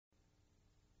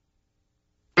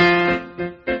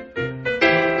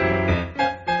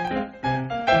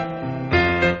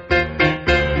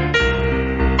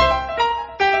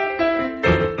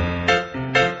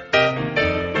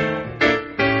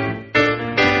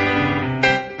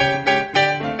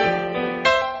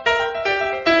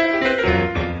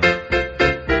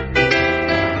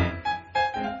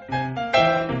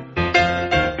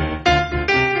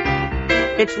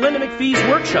it's Linda MacPhee's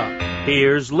workshop.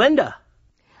 Here's Linda.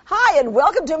 Hi, and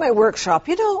welcome to my workshop.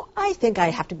 You know, I think I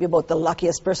have to be about the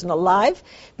luckiest person alive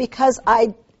because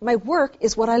my work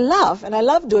is what I love, and I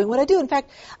love doing what I do. In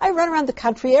fact, I run around the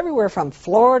country everywhere from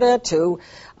Florida to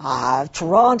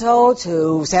Toronto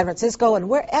to San Francisco and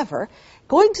wherever,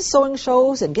 going to sewing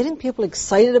shows and getting people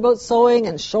excited about sewing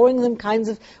and showing them kinds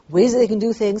of ways that they can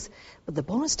do things. But the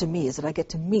bonus to me is that I get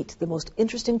to meet the most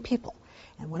interesting people.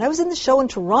 And when I was in the show in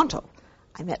Toronto,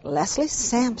 I met Leslie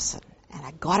Samson. And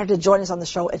I got her to join us on the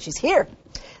show, and she's here.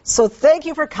 So thank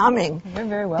you for coming. You're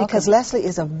very welcome. Because Leslie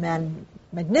is a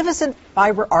magnificent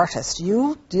fiber artist.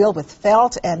 You deal with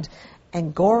felt and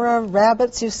angora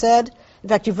rabbits, you said. In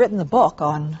fact, you've written the book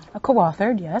on...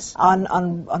 Co-authored, yes.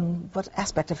 On what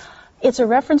aspect of... It's a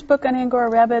reference book on angora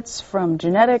rabbits from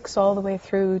genetics all the way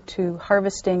through to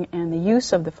harvesting and the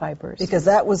use of the fibers. Because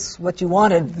that was what you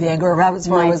wanted the angora rabbits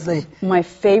for, My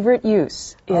favorite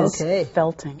use is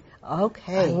felting.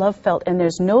 Okay. I love felt, and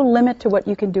there's no limit to what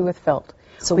you can do with felt.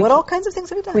 So all kinds of things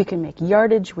have you done? We can make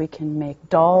yardage, we can make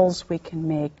dolls, we can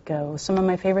make, some of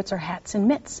my favorites are hats and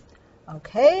mitts.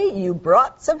 Okay, you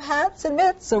brought some hats and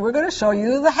mitts, so we're going to show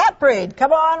you the hat braid.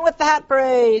 Come on with the hat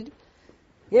braid.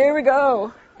 Here we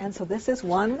go. And so this is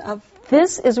one of...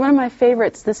 This is one of my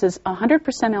favorites. This is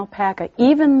 100% alpaca.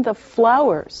 Even the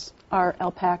flowers are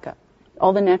alpaca.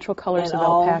 All the natural colors of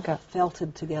alpaca.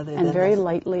 Felted together. And very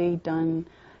lightly done.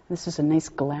 This is a nice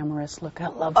glamorous look. I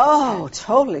love this. Oh,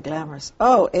 totally glamorous.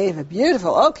 Oh, Ava,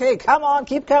 beautiful. Okay, come on,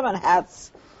 keep coming,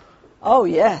 hats. Oh,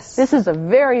 yes. This is a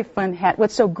very fun hat.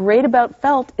 What's so great about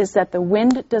felt is that the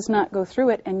wind does not go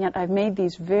through it, and yet I've made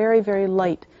these very, very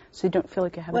light, so you don't feel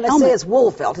like you have a helmet. When I say it's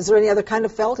wool felt, is there any other kind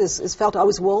of felt? Is felt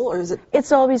always wool, or is it?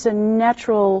 It's always a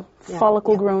natural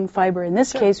follicle-grown fiber. In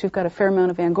this case, we've got a fair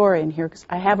amount of angora in here because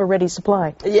I have a ready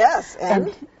supply. Yes,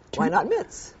 and why not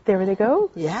mitts? There they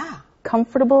go. Yeah.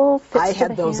 Comfortable, fits I to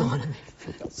had the those hand. on, and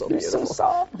they feel so beautiful. They're so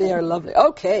soft. They are lovely.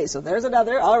 Okay, so there's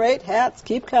another. All right, hats,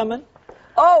 keep coming.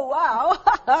 Oh,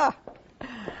 wow.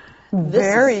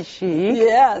 Very chic.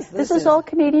 Yes. This is all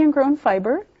Canadian-grown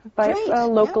fiber by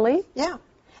locally. Yeah.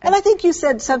 And I think you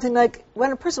said something like,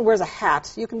 when a person wears a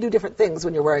hat, you can do different things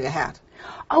when you're wearing a hat.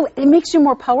 Oh, it makes you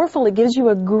more powerful. It gives you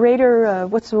a greater,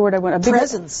 what's the word I want? A bigger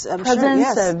presence.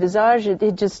 Presence, a visage.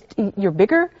 It just, you're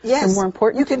bigger. Yes. And more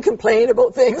important. You can complain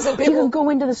about things. And people... You can go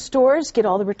into the stores, get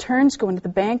all the returns, go into the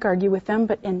bank, argue with them,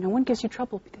 and no one gives you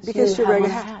trouble because you're wearing a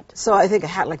hat. So I think a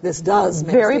hat like this does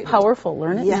make very powerful.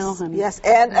 Learn it now, honey. Yes,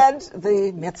 and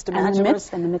the mitts to match.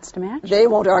 And the mitts to match. They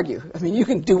won't argue. I mean, you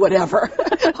can do whatever.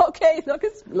 Okay,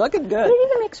 looking good. It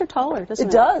even makes her taller, doesn't it?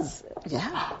 It does.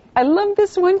 Yeah. I love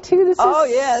this one, too. This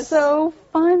is so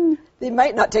fun. They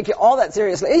might not take you all that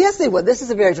seriously. Yes, they would. This is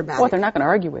a very dramatic. Well, they're not going to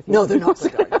argue with you. No, they're not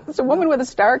going to argue. So a woman with a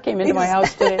star came into my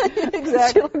house today.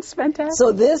 Exactly. She looks fantastic.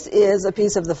 So this is a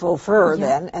piece of the faux fur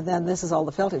then, and then this is all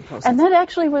the felting process. And that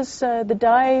actually was, the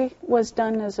dye was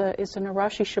done as an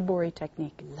Arashi Shibori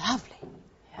technique. Lovely.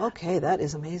 Yeah. Okay, that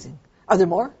is amazing. Are there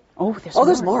more? Oh,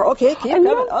 there's more. Okay, keep coming.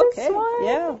 Okay,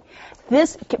 yeah.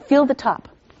 Feel the top.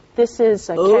 This is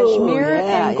cashmere,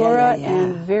 angora,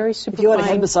 and very super fine. If you want a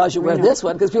head massage, you wear this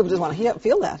one because people just want to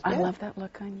feel that. I love that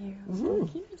look on you.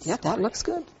 Mm-hmm. Yeah, that looks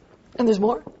good. And there's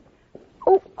more?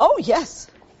 Oh, yes.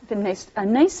 A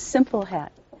nice simple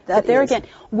hat. But there again,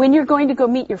 when you're going to go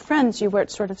meet your friends, you wear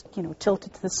it sort of,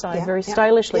 tilted to the side very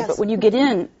stylishly. Yes. But when you get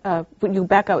in, when you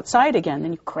back outside again,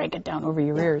 then you crank it down over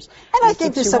your ears. And I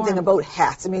think there's something about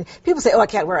hats. I mean, people say, I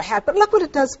can't wear a hat, but look what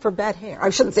it does for bad hair. I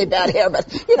shouldn't say bad hair, but,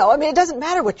 it doesn't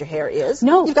matter what your hair is.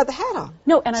 No. You've got the hat on.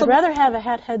 No, and I'd rather have a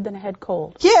hat head than a head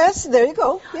cold. Yes, there you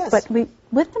go. Yes. But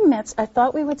with the mitts, I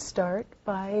thought we would start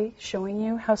by showing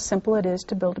you how simple it is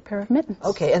to build a pair of mittens.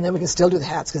 Okay, and then we can still do the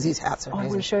hats because these hats are amazing. I'm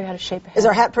going to show you how to shape a hat. Is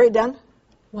our hat parade done?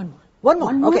 One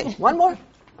more. Okay, one more.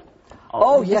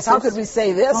 Oh, yes, how could we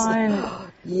say this?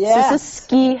 Yes. This is a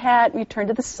ski hat. You turn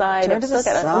to the side. It's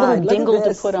got a little dingle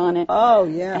to put on it. Oh,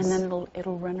 yes. And then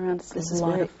it'll run around. This is a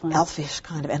lot of fun. Elfish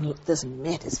kind of, and this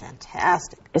mitt is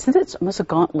fantastic. Isn't it? It's almost a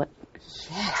gauntlet.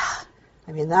 Yeah.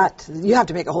 I mean, you have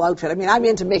to make a whole outfit. I mean, I'm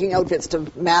into making outfits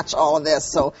to match all of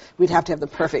this, so we'd have to have the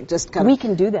perfect, We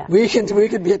can do that. We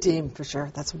can be a team, for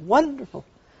sure. That's wonderful.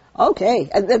 Okay,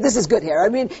 and this is good hair. I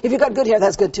mean, if you've got good hair,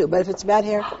 that's good too. But if it's bad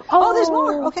hair, there's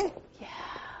more. Okay. Yeah.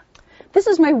 This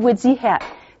is my woodsy hat.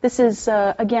 This is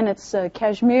again, it's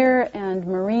cashmere and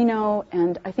merino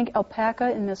and I think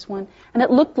alpaca in this one, and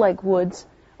it looked like woods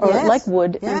like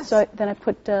wood. Yes. And so then I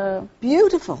put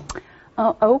beautiful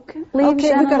oak leaves.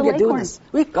 Okay, we've got to get doing this.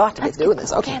 We've got to get doing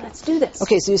this. Okay, let's do this.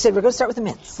 Okay, so you said we're going to start with the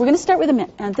mints. We're going to start with the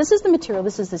mint, and this is the material.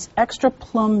 This is this extra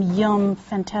plum yum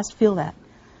fantastic. Feel that.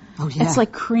 Oh, yeah. It's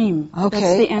like cream. Okay.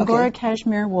 That's the angora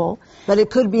cashmere wool. But it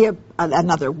could be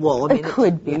another wool. I mean, it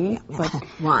could be, but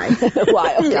why?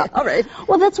 Why? Okay. Yeah. All right.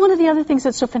 Well, that's one of the other things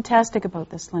that's so fantastic about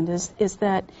this, Linda, is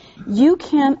that you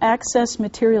can access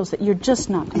materials that you're just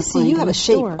not going to find. See, you have a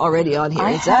shape store. already on here.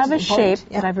 I have a shape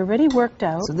that I've already worked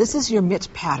out. So this is your mitt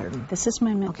pattern. This is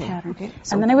my mitt pattern. Okay.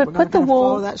 So and then I would put the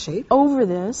wool that shape. over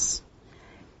this.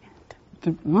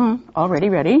 Already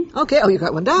ready. Okay. Oh, you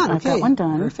got one done. I've got one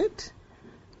done. Perfect.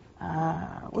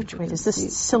 Which way does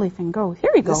this silly thing go?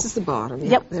 Here we go. This is the bottom.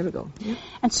 Yeah, yep. There we go. Yep.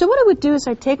 And so what I would do is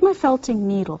I'd take my felting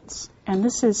needles, and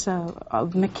this is a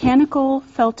mechanical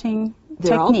felting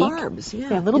They're technique. all barbs. Yeah.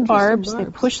 They have little barbs. They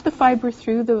push the fiber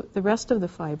through the rest of the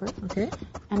fiber. Okay.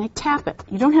 And I tap it.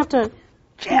 You don't have to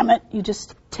jam it. You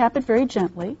just tap it very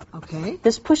gently. Okay.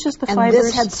 This pushes the and fibers. And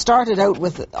this had started out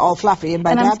with all fluffy, and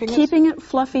by tapping I'm keeping it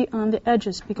fluffy on the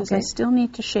edges because I still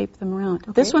need to shape them around.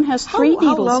 Okay. This one has 3 needles in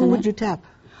it. How long would you tap?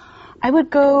 I would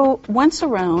go once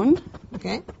around.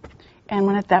 Okay. And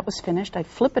when that was finished, I'd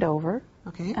flip it over.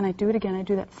 Okay. And I'd do it again. I'd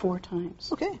do that 4 times.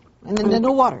 Okay. And then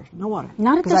no water. No water.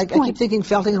 Not at this point. I keep thinking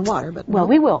felting and water, but well,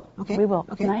 we will. Okay. We will.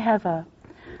 Okay. And I have a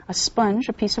sponge,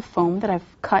 a piece of foam that I've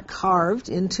carved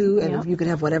into, and you could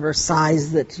have whatever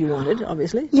size that you wanted,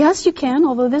 obviously. Yes, you can.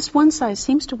 Although this one size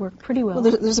seems to work pretty well.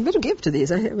 Well, there's a bit of give to these.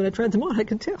 When I tried them on, I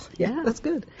could tell. Yeah, that's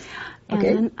good. Okay.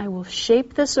 And then I will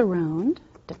shape this around.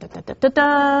 Da, da, da, da, da,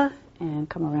 da. And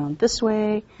come around this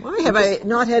way. Why have I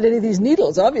not had any of these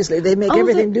needles? Obviously, they make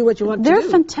everything do what you want to do. They're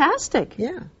fantastic.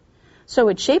 Yeah. So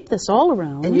I'd shape this all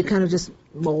around. And you kind of just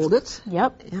mold it.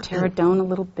 Yep. Tear it down a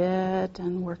little bit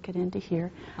and work it into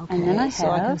here. Okay. And then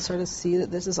so I can sort of see that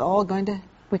this is all going to...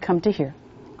 We come to here.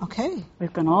 Okay.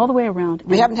 We've gone all the way around.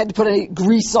 We haven't had to put any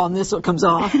grease on this so it comes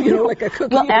off, like a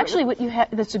cookie. Well, actually, what you have,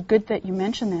 that's good that you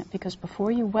mentioned that, because before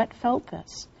you wet felt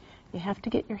this, you have to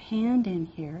get your hand in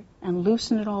here and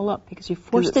loosen it all up because you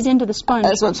forced it into the sponge.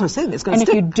 That's what I'm saying. It's going to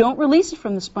stick. And if you don't release it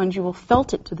from the sponge, you will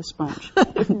felt it to the sponge.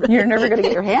 You're never going to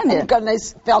get your hand in. You've got a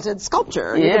nice felted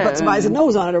sculpture. You can put some eyes and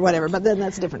nose on it or whatever, but then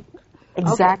that's different.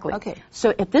 Exactly. Okay.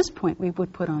 So at this point, we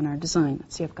would put on our design.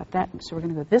 Let's see, I've got that. So we're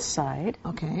going to go this side.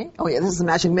 Okay. Oh, yeah, this is the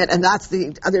matching mitt. And that's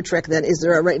the other trick then. Is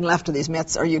there a right and left to these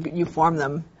mitts, or you form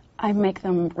them? I make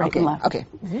them right and left. Okay.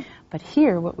 Mm-hmm. But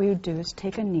here, what we would do is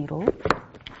take a needle.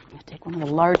 Take one of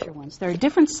the larger ones. There are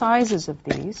different sizes of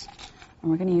these, and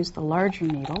we're going to use the larger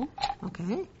needle.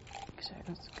 Okay.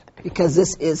 Because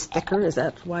this is thicker, is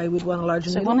that why we'd want a larger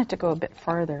needle? I want it to go a bit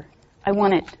farther. I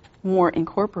want it more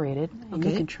incorporated, and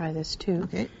you can try this too.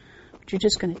 Okay. But you're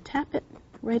just going to tap it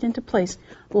right into place,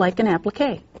 like an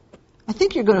applique. I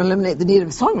think you're going to eliminate the need of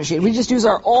a sewing machine. We just use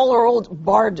all our old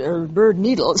bird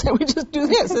needles, and we just do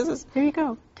this. There you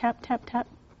go. Tap, tap, tap.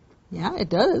 Yeah, it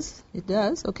does. It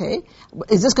does. Okay.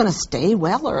 Is this going to stay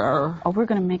well, or? Oh, we're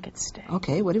going to make it stay.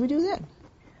 Okay. What do we do then?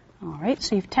 All right.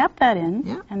 So you've tapped that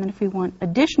in, and then if we want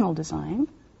additional design,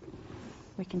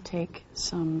 we can take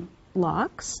some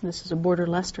locks. This is a border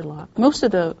Leicester lock. Most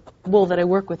of the wool that I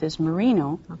work with is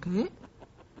merino. Okay.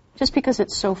 Just because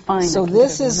it's so fine. So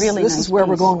this is where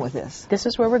we're going with this. This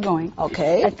is where we're going.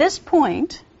 Okay. At this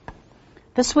point,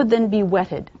 this would then be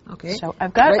wetted. Okay. So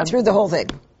I've got right through the whole thing.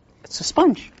 It's a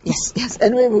sponge. Yes.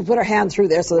 And we put our hand through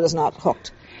there so that it's not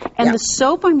hooked. And the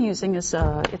soap I'm using is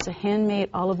it's a handmade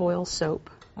olive oil soap.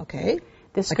 Okay.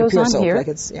 This like goes on soap, here. Like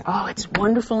it's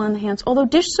wonderful on the hands. Although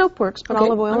dish soap works, but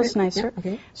olive oil is nicer. Yeah.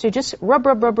 Okay. So you just rub.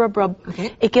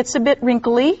 Okay. It gets a bit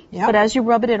wrinkly, but as you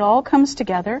rub it, it all comes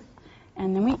together.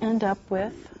 And then we end up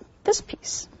with this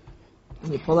piece.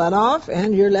 And you pull that off,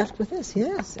 and you're left with this.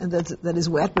 Yes. And that is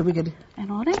wet, but we could... And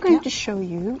what I'm going to show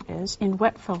you is in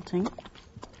wet felting.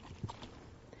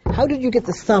 How did you get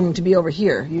the thumb to be over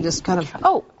here? You just kind of...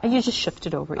 Oh, you just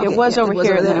shifted over. Okay, it was over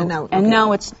here, and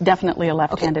now it's definitely a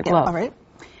left-handed glove. All right.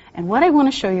 And what I want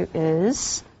to show you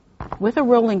is, with a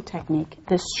rolling technique,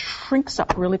 this shrinks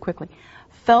up really quickly.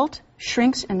 Felt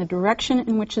shrinks in the direction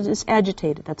in which it is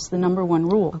agitated. That's the number 1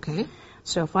 rule. Okay.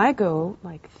 So if I go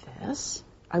like this,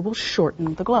 I will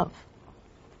shorten the glove.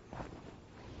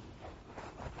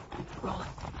 Roll it.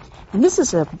 And this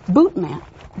is a boot mat.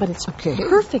 But it's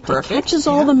perfect. It catches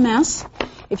all the mess.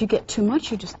 If you get too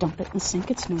much, you just dump it in the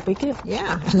sink. It's no big deal.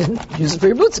 Yeah. Use it for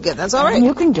your boots again. That's all right. And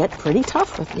you can get pretty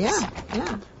tough with this.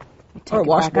 Yeah. Or a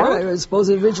washboard. I suppose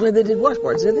originally they did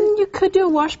washboards, didn't they? You could do a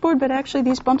washboard, but actually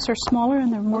these bumps are smaller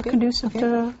and they're more conducive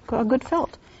to a good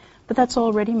felt. But that's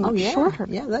already much shorter.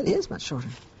 Yeah, that is much shorter.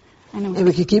 I know. And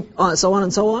we could keep so on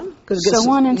and so on? So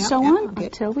on and so on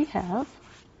until we have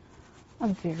a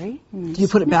very nice... Do you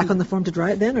put it back on the form to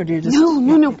dry it then, or do you just...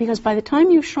 No, because by the time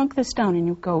you shrunk this down and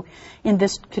you go in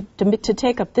this, to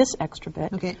take up this extra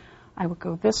bit, I would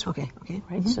go this way. Okay, okay.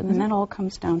 Right, so then that all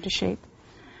comes down to shape.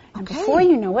 And Okay. before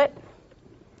you know it,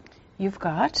 you've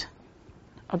got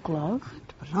a glove.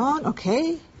 Put it on,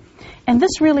 okay. And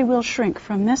this really will shrink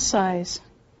from this size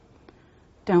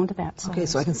down to that size. Okay,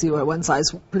 so I can see why one size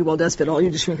pretty well does fit all. You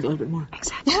just shrink it a little bit more.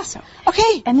 Exactly. Yeah. So.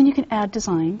 Okay. And then you can add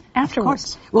design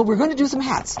afterwards. Of course. Well, we're going to do some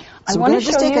hats. I So we're wanna going to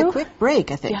just show take you- a quick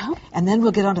break, I think. Yeah. And then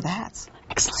we'll get on to the hats.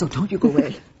 Excellent. So don't you go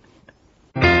away.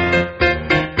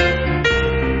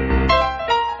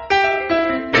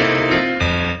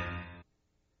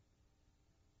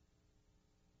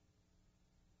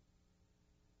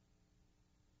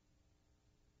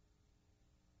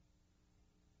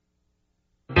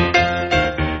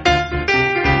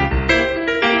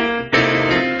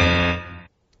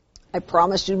 I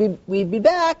promised you we'd be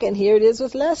back, and here it is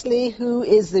with Leslie, who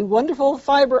is the wonderful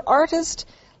fiber artist.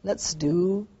 Let's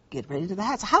get ready to the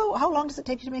hats. How long does it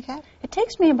take you to make a hat? It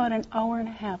takes me about an hour and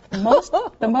a half. The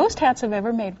most hats I've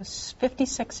ever made was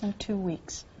 56 in 2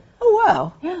 weeks. Oh,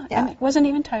 wow. Yeah, and it wasn't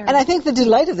even tiring. And I think the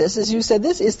delight of this is you said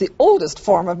this is the oldest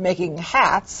form of making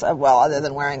hats, well, other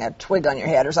than wearing a twig on your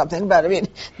head or something, but I mean,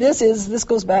 this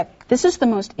goes back. This is the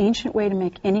most ancient way to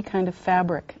make any kind of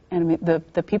fabric. And I mean,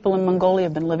 the people in Mongolia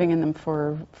have been living in them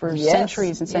for Yes,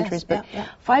 centuries and centuries, yes, but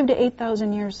 5,000 to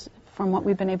 8,000 years from what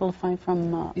we've been able to find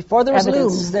from Before there was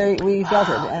evidence. looms, we felt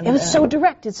it. And, it was so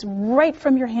direct. It's right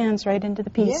from your hands right into the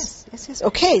piece. Yes.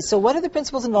 Okay, so what are the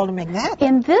principles involved in making that?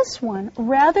 In this one,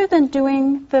 rather than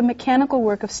doing the mechanical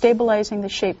work of stabilizing the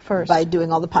shape first, By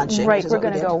doing all the punching. right, which is we're what we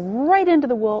going to did. go right into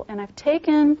the wool, and I've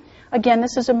taken, again,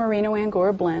 this is a merino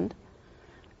angora blend,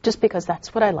 just because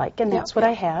that's what I like, and that's what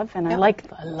I have, and I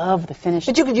love the finish.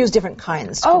 But you could use different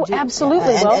kinds. Oh, could you?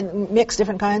 absolutely. Yeah, Well, and mix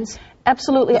different kinds?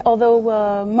 absolutely,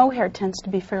 although mohair tends to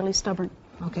be fairly stubborn.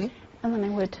 Okay. And then I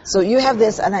would... So you have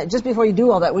this, and just before you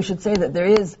do all that, we should say that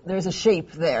there's a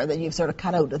shape there that you've sort of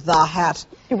cut out, the hat.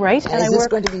 Right. And is this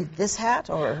going to be this hat?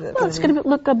 Or Well, it's going to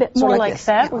look a bit more like this.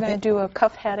 that. Yeah, We're going to do a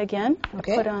cuff hat again.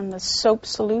 Okay. Put on the soap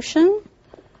solution.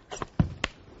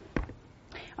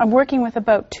 I'm working with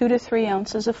about 2 to 3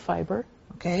 ounces of fiber.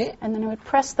 Okay. And then I would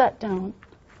press that down.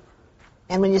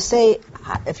 And when you say,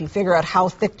 if you figure out how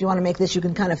thick you want to make this, you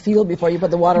can kind of feel before you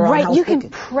put the water on. Right, you can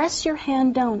press your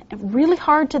hand down really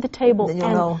hard to the table, Then you'll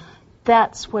and know.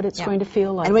 that's what it's going to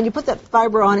feel like. And when you put that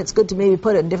fiber on, it's good to maybe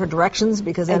put it in different directions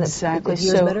because then it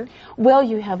adheres better. Well,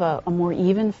 you have a more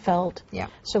even felt. Yeah.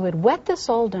 So I'd wet this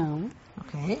all down,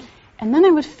 Okay. and then I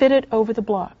would fit it over the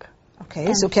block.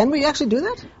 Okay. So can we actually do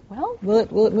that? Well, Will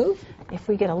it move? if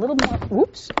we get a little more,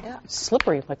 whoops,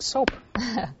 slippery like soap.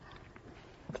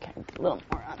 Okay, a little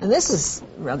more on it. And this is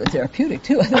rather therapeutic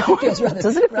too. I think it feels rather,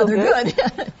 Doesn't it feel rather good?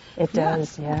 good. It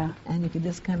does, yeah. And you can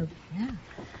just kind of,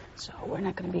 So we're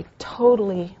not going to be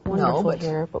totally wonderful but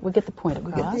here, but we get the point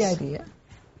we across. get the idea.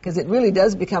 Because it really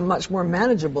does become much more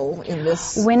manageable in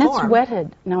this When form. it's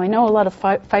wetted, now I know a lot of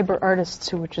fiber artists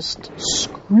who would just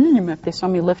scream if they saw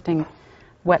me lifting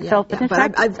wet felt, but in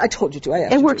fact, I told you to. I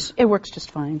asked it you works. It works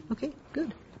just fine. to. Okay,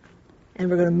 good. And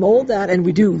we're going to mold that, and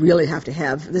we do really have to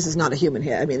have, this is not a human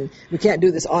head. I mean, we can't do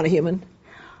this on a human.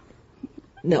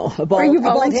 No, a bald, Are you a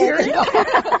bald head. volunteering?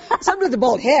 No. Something with the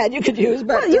bald head you could use,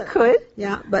 but Well, you could.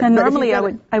 Yeah, but And but if normally you've I got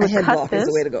would I would a head cut block this. is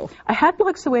the way to go. A hat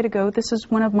block's the way to go. This is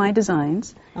one of my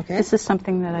designs. Okay. This is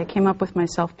something that I came up with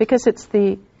myself because it's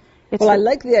the. Well, I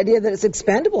like the idea that it's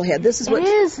expandable head. This is what. It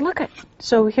is. Look at.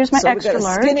 So here's my So extra we've got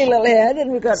a large. skinny little head,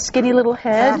 and we've got Skinny little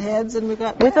head. fat heads, and we've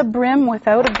got With a brim,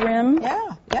 without a brim.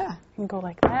 Yeah. I can go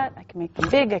like that. I can make them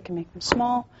big. I can make them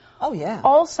small. Oh yeah.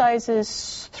 All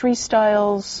sizes, 3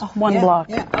 styles, 1 block.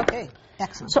 Yeah. Okay.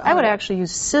 Excellent. So I would actually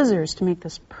use scissors to make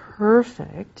this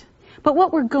perfect. But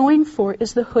what we're going for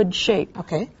is the hood shape.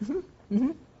 Okay.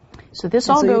 So this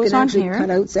And all so you goes can on actually here. cut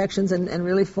out sections and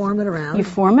really form it around. You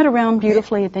form it around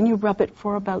beautifully, and then you rub it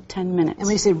for about 10 minutes. And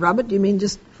when you say rub it, do you mean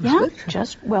just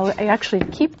I actually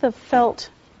keep the felt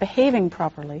behaving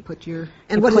properly. put your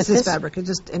and what put is this this- fabric? It's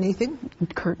just anything?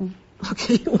 Curtain.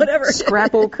 Okay, whatever.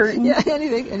 Scrapple curtain. Yeah,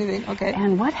 anything. Okay.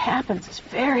 And what happens is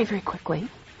very, very quickly,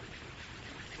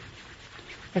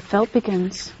 the felt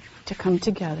begins to come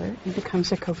together and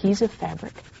becomes a cohesive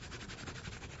fabric.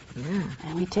 Yeah.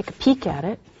 And we take a peek at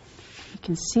it. You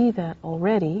can see that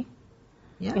already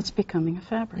Yeah. it's becoming a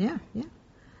fabric. Yeah.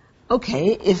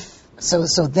 Okay, so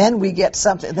then we get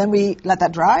something. Then we let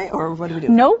that dry, or what do we do?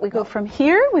 No, we go from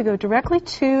here, we go directly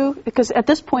to, because at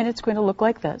this point it's going to look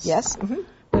like this. Yes. Mm-hmm.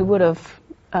 We would have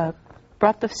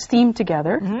brought the steam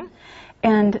together.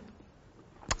 And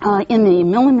in the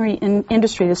millinery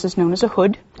industry, this is known as a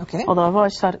hood. Okay. Although I've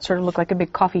always thought it sort of looked like a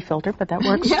big coffee filter, but that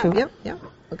works too. Yeah.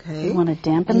 Okay. You want to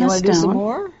dampen and you this want to do down. some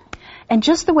more? And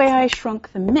just the way I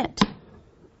shrunk the mitt,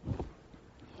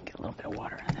 get a little bit of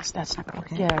water on this. That's not going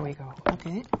to work. There we go.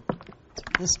 Okay.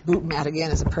 This boot mat,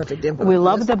 again, is a perfect input. We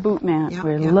love the boot mat. Yeah,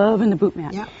 We're loving the boot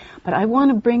mat. Yeah. But I want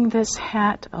to bring this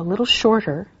hat a little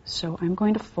shorter, so I'm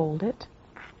going to fold it.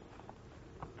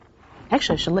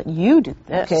 Actually, I should let you do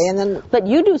this. Okay, and then... Let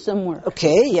you do some work.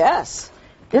 Okay, yes.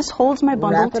 This holds my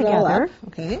bundle Wrap it all together. up.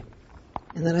 Okay.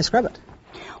 And then I scrub it.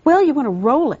 Well, you want to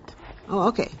roll it. Oh,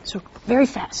 okay. So very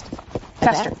fast.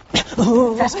 Faster.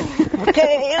 Faster.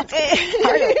 Okay,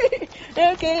 okay.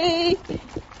 Okay.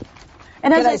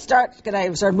 And Can I start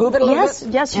move it a little bit?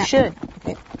 Yes, you should.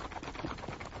 Okay.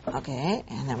 Okay,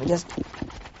 and then we just...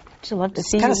 I'd love to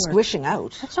see kind you of work. squishing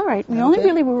out. That's all right. We only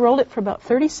really roll it for about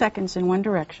 30 seconds in one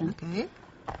direction. Okay.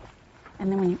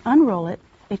 And then when you unroll it,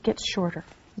 it gets shorter.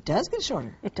 It does get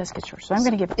shorter. It does get shorter. So I'm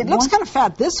going to give it It looks kind of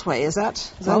fat this way. Is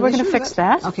that Well, we're going to fix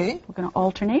that. Okay. We're going to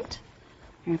alternate.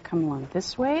 I'm going to come along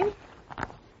this way.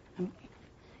 I'm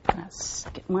going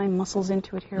to get my muscles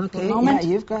into it here for a moment.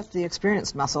 Yeah, you've got the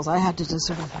experienced muscles. I had to just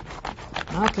sort of...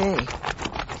 Okay.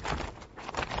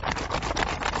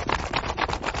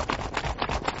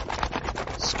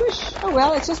 Squish. Oh,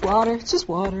 well, it's just water. It's just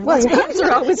water. Well, your hands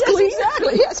are always clean. Yes,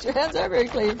 exactly. Yes, your hands are very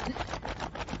clean.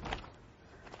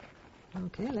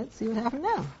 Okay, let's see what happens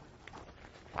now.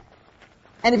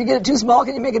 And if you get it too small,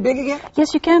 can you make it big again?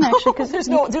 Yes, you can, actually. Cause there's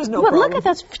no well, problem. Look at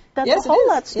that's a whole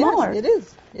lot smaller. Yes, it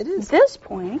is. It is. At this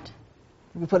point,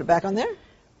 we put it back on there.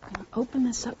 I'm going to open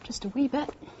this up just a wee bit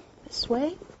this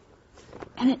way.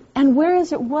 And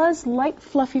whereas it was light,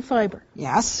 fluffy fiber,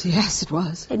 yes, it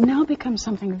was. it now becomes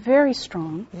something very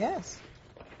strong. Yes.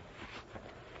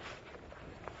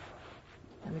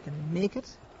 And we can make it.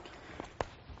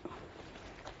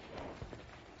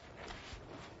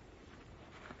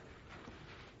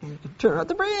 And you can turn out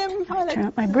the brim. Turn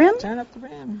up my brim. Turn up the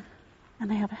brim.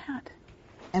 And I have a hat.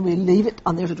 And we leave it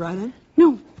on there to dry then?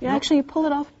 No, actually you pull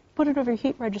it off, put it over your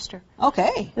heat register.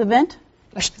 Okay. The vent.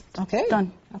 Okay.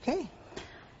 Done. Okay.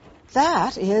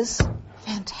 That is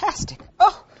fantastic.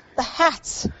 Oh, the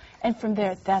hats. And from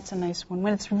there, that's a nice one.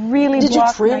 When it's really Did you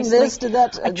blocked trim nicely, this? Did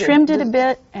that? I trimmed it a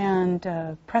bit and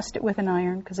pressed it with an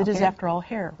iron because it is, after all,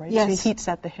 hair, right? Yes. So it heats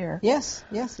at the hair. Yes.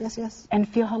 And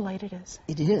feel how light it is.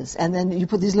 It is. And then you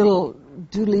put these little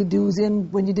doodly-doos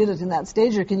in when you did it in that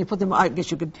stage, or can you put them, I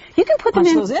guess you could put them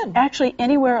those in. Actually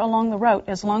anywhere along the route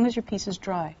as long as your piece is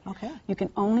dry. Okay. You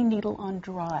can only needle on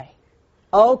dry.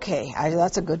 Okay,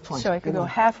 that's a good point. So I could go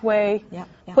halfway,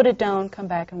 put it down, come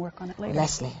back and work on it later.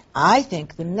 Leslie, I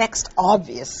think the next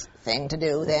obvious thing to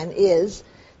do then is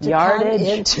to yardage. come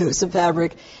into some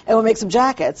fabric, and we'll make some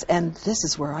jackets. And this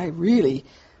is where I really,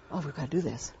 we've got to do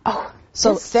this. Oh,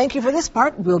 so thank you for this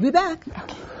part. We'll be back.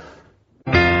 Okay.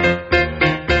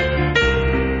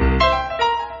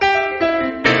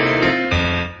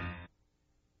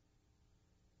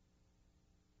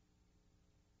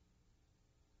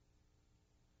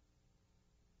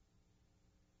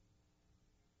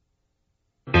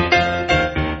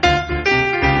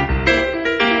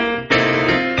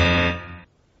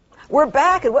 We're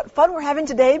back, and what fun we're having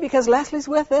today because Leslie's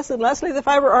with us, and Leslie, the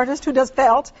fiber artist who does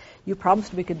felt, you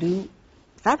promised we could do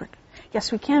fabric. Yes,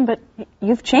 we can, but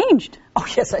you've changed. Oh,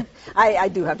 yes, I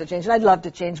do have to change, and I'd love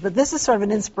to change, but this is sort of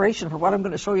an inspiration for what I'm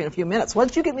going to show you in a few minutes.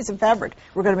 Once you get me some fabric,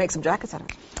 we're going to make some jackets out of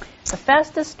it. The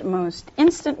fastest, most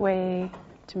instant way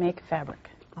to make fabric.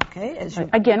 Okay.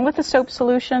 Again, with the soap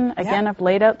solution, again, I've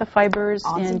laid out the fibers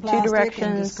in two directions.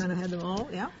 And just kind of had them all,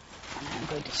 And I'm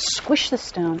going to squish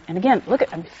this down. And again, look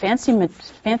at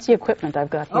fancy equipment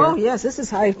I've got here. Oh, yes, this is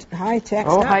high tech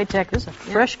Oh, stuff. high tech. This is a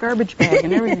fresh garbage bag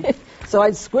and everything. So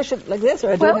I'd squish it like this,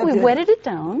 or I don't have we to... wetted it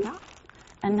down. Yeah.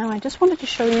 And now I just wanted to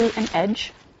show you an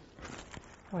edge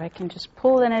where I can just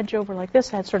pull an edge over like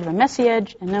this. I had sort of a messy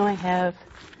edge, and now I have...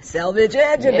 Selvage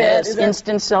edge a bit. Yes,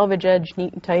 instant selvage edge,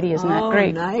 neat and tidy. Isn't that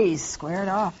great? Oh, nice. Square it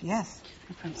off, yes.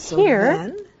 And from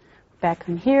here, back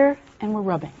in here, and we're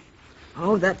rubbing.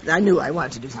 Oh, I knew I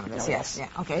wanted to do some of this, yes. Yeah,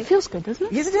 okay. It feels good, doesn't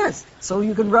it? Yes, it does. So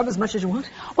you can rub as much as you want?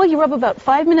 Well, you rub about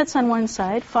 5 minutes on one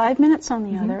side, 5 minutes on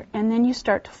the other, and then you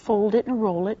start to fold it and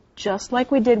roll it, just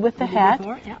like we did with the hat.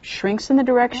 Before, Shrinks in the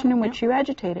direction in which you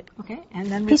agitate it. Okay,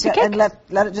 and then and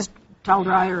let it just towel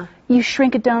dry, or... You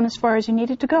shrink it down as far as you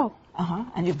need it to go.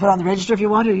 And you put it on the register if you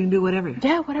want, or you can do whatever.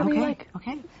 Yeah, whatever you like.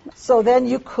 Okay. So then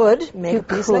you could make a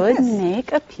piece like this. You could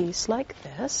make a piece like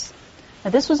this.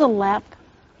 Now, this was a lap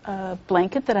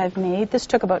blanket that I've made. This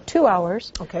took about 2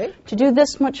 hours to do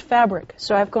this much fabric.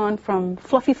 So I've gone from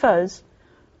fluffy fuzz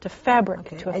to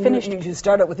fabric to a finished. You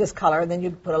start out with this color, and then you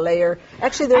put a layer.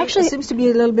 Actually, there seems to be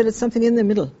a little bit of something in the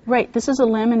middle. Right. This is a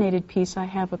laminated piece. I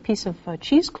have a piece of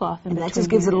cheesecloth in between. And that just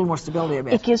gives it a little more stability a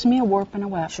bit. It gives me a warp and a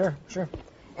weft. Sure.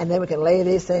 and then we can lay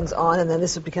these things on, and then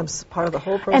this becomes part of the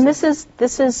whole process. And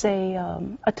this is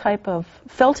a type of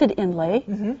felted inlay,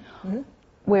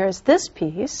 whereas this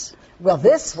piece... Well,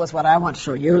 this was what I want to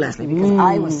show you, Leslie, because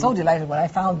I was so delighted when I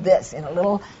found this in a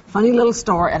little funny little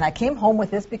store, and I came home with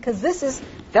this because this is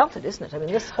felted, isn't it? I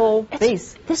mean, this whole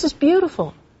base. This is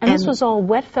beautiful. And this was all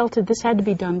wet felted. This had to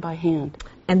be done by hand.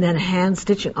 And then hand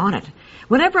stitching on it.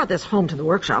 When I brought this home to the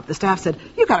workshop, the staff said,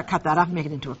 "You got to cut that up and make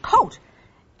it into a coat."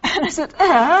 And I said,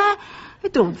 I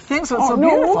don't think so. It's so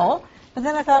beautiful. But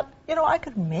then I thought, I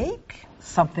could make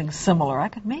something similar. I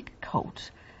could make a coat.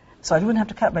 So I wouldn't have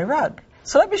to cut my rug.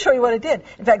 So let me show you what I did.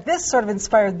 In fact, this sort of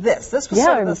inspired this. This was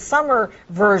sort of the summer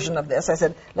version of this. I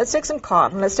said, let's take some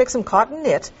cotton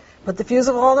knit, put the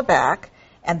fusible on the back,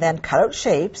 and then cut out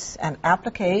shapes and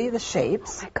applique the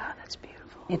shapes. Oh my God, that's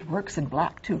beautiful. It works in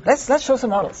black too. Let's show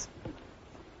some models.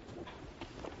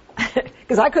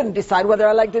 Because I couldn't decide whether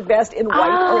I liked it best in white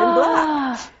or in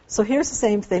black. So here's the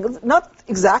same thing. Not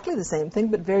exactly the same thing,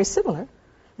 but very similar.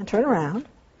 And turn around.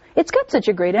 It's got such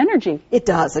a great energy. It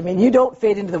does. I mean, you don't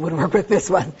fade into the woodwork with this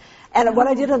one. And what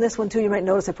I did on this one, too, you might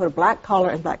notice I put a black collar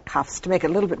and black cuffs to make it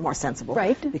a little bit more sensible.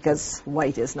 Right. Because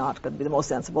white is not going to be the most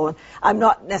sensible. And I'm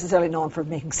not necessarily known for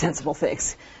making sensible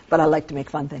things, but I like to make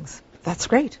fun things. That's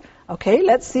great. Okay,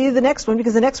 let's see the next one,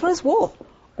 because the next one is wool.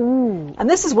 Ooh. And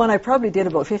this is one I probably did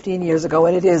about 15 years ago,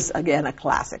 and it is, again, a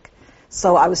classic.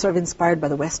 So I was sort of inspired by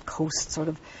the West Coast sort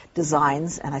of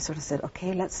designs, and I sort of said,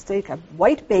 okay, let's take a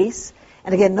white base,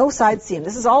 and again, no side seam.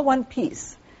 This is all one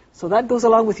piece. So that goes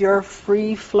along with your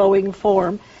free-flowing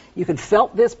form. You can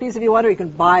felt this piece if you want, or you can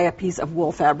buy a piece of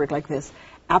wool fabric like this,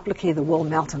 applique the wool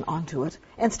melton onto it,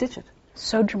 and stitch it.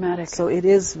 So dramatic. So it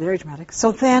is very dramatic.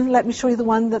 So then let me show you the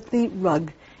one that the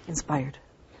rug inspired.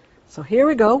 So here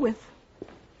we go with...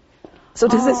 So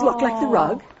does this look like the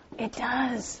rug? It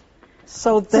does.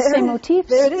 So it's the same motifs.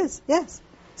 There it is, yes.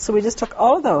 So we just took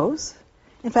all of those.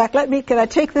 In fact, can I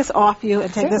take this off you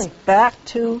and take this back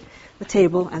to the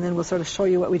table, and then we'll sort of show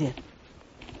you what we did.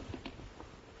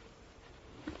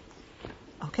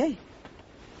 Okay.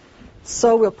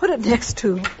 So we'll put it next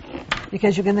to,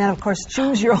 because you can then, of course,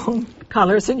 choose your own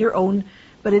colors and your own,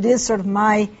 but it is sort of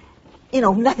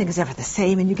nothing is ever the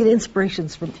same, and you get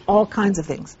inspirations from all kinds of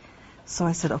things. So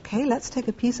I said, okay, let's take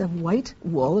a piece of white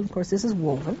wool, and of course this is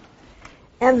woven,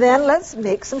 and then let's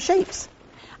make some shapes.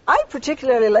 I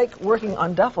particularly like working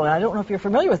on duffel, and I don't know if you're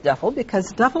familiar with duffel,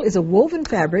 because duffel is a woven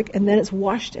fabric, and then it's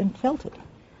washed and felted.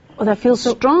 Well, that feels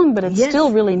strong, but it's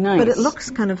still really nice. But it looks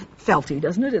kind of felty,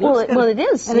 doesn't it? It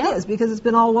is. And it is, because it's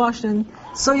been all washed, and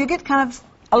so you get kind of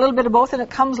a little bit of both, and it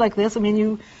comes like this. I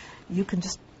mean, you can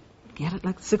just get it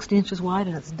like 60 inches wide,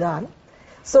 and it's done.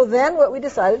 So then what we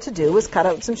decided to do was cut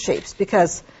out some shapes,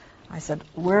 because I said,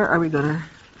 how are we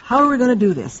going to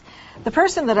do this? The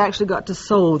person that actually got to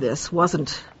sew this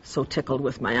wasn't so tickled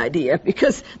with my idea,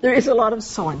 because there is a lot of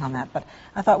sewing on that. But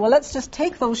I thought, well, let's just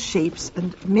take those shapes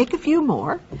and make a few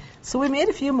more. So we made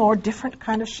a few more different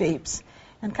kind of shapes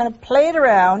and kind of played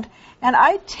around. And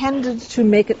I tended to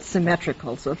make it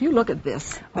symmetrical. So if you look at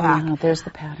this back, there's the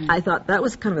pattern. I thought that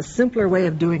was kind of a simpler way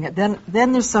of doing it. Then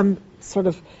there's some sort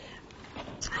of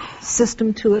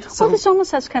system to it. So this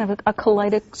almost has kind of a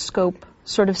kaleidoscope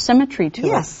sort of symmetry to it.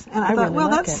 Yes, and I thought, well,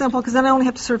 that's simple, because then I only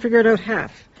have to sort of figure it out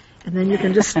half. And then you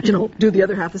can just, do the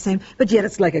other half the same. But yet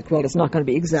it's like a quilt. It's not going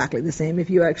to be exactly the same. If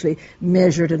you actually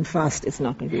measured and fussed, it's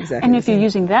not going to be exactly the same. And if you're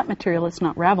using that material, it's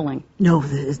not raveling. No,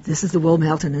 this is the wool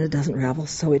melton, and it doesn't ravel.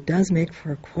 So it does make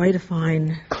for quite a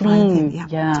fine thing.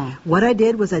 Yeah. What I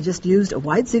did was I just used a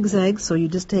wide zigzag. So you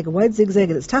just take a wide zigzag,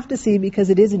 and it's tough to see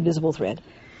because it is invisible thread.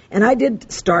 And I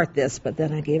did start this, but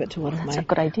then I gave it to one of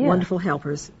my wonderful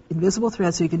helpers, invisible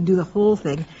thread, so you can do the whole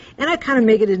thing. And I kind of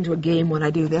make it into a game when I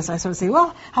do this. I sort of say,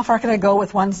 well, how far can I go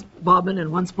with one bobbin and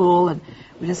one spool? And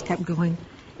we just kept going.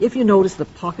 If you notice, the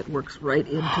pocket works right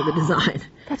into the design.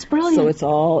 That's brilliant. So it's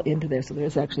all into there, so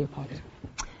there's actually a pocket.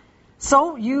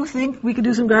 So you think we could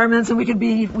do some garments, and we could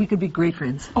be great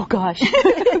friends? Oh gosh,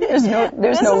 there's no limit.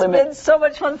 This has been so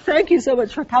much fun. Thank you so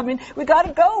much for coming. We got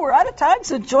to go. We're out of time.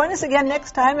 So join us again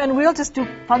next time, and we'll just do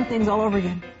fun things all over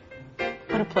again.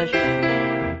 What a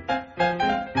pleasure.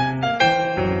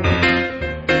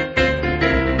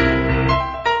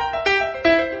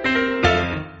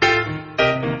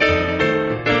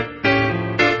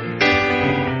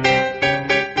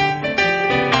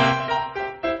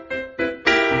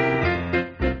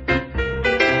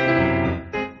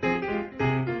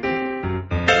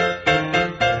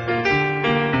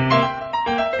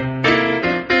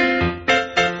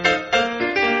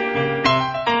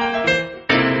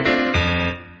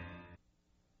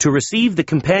 To receive the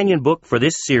companion book for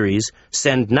this series,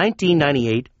 send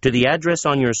 $19.98 to the address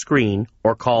on your screen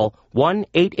or call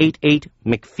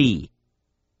 1-888-MacPhee.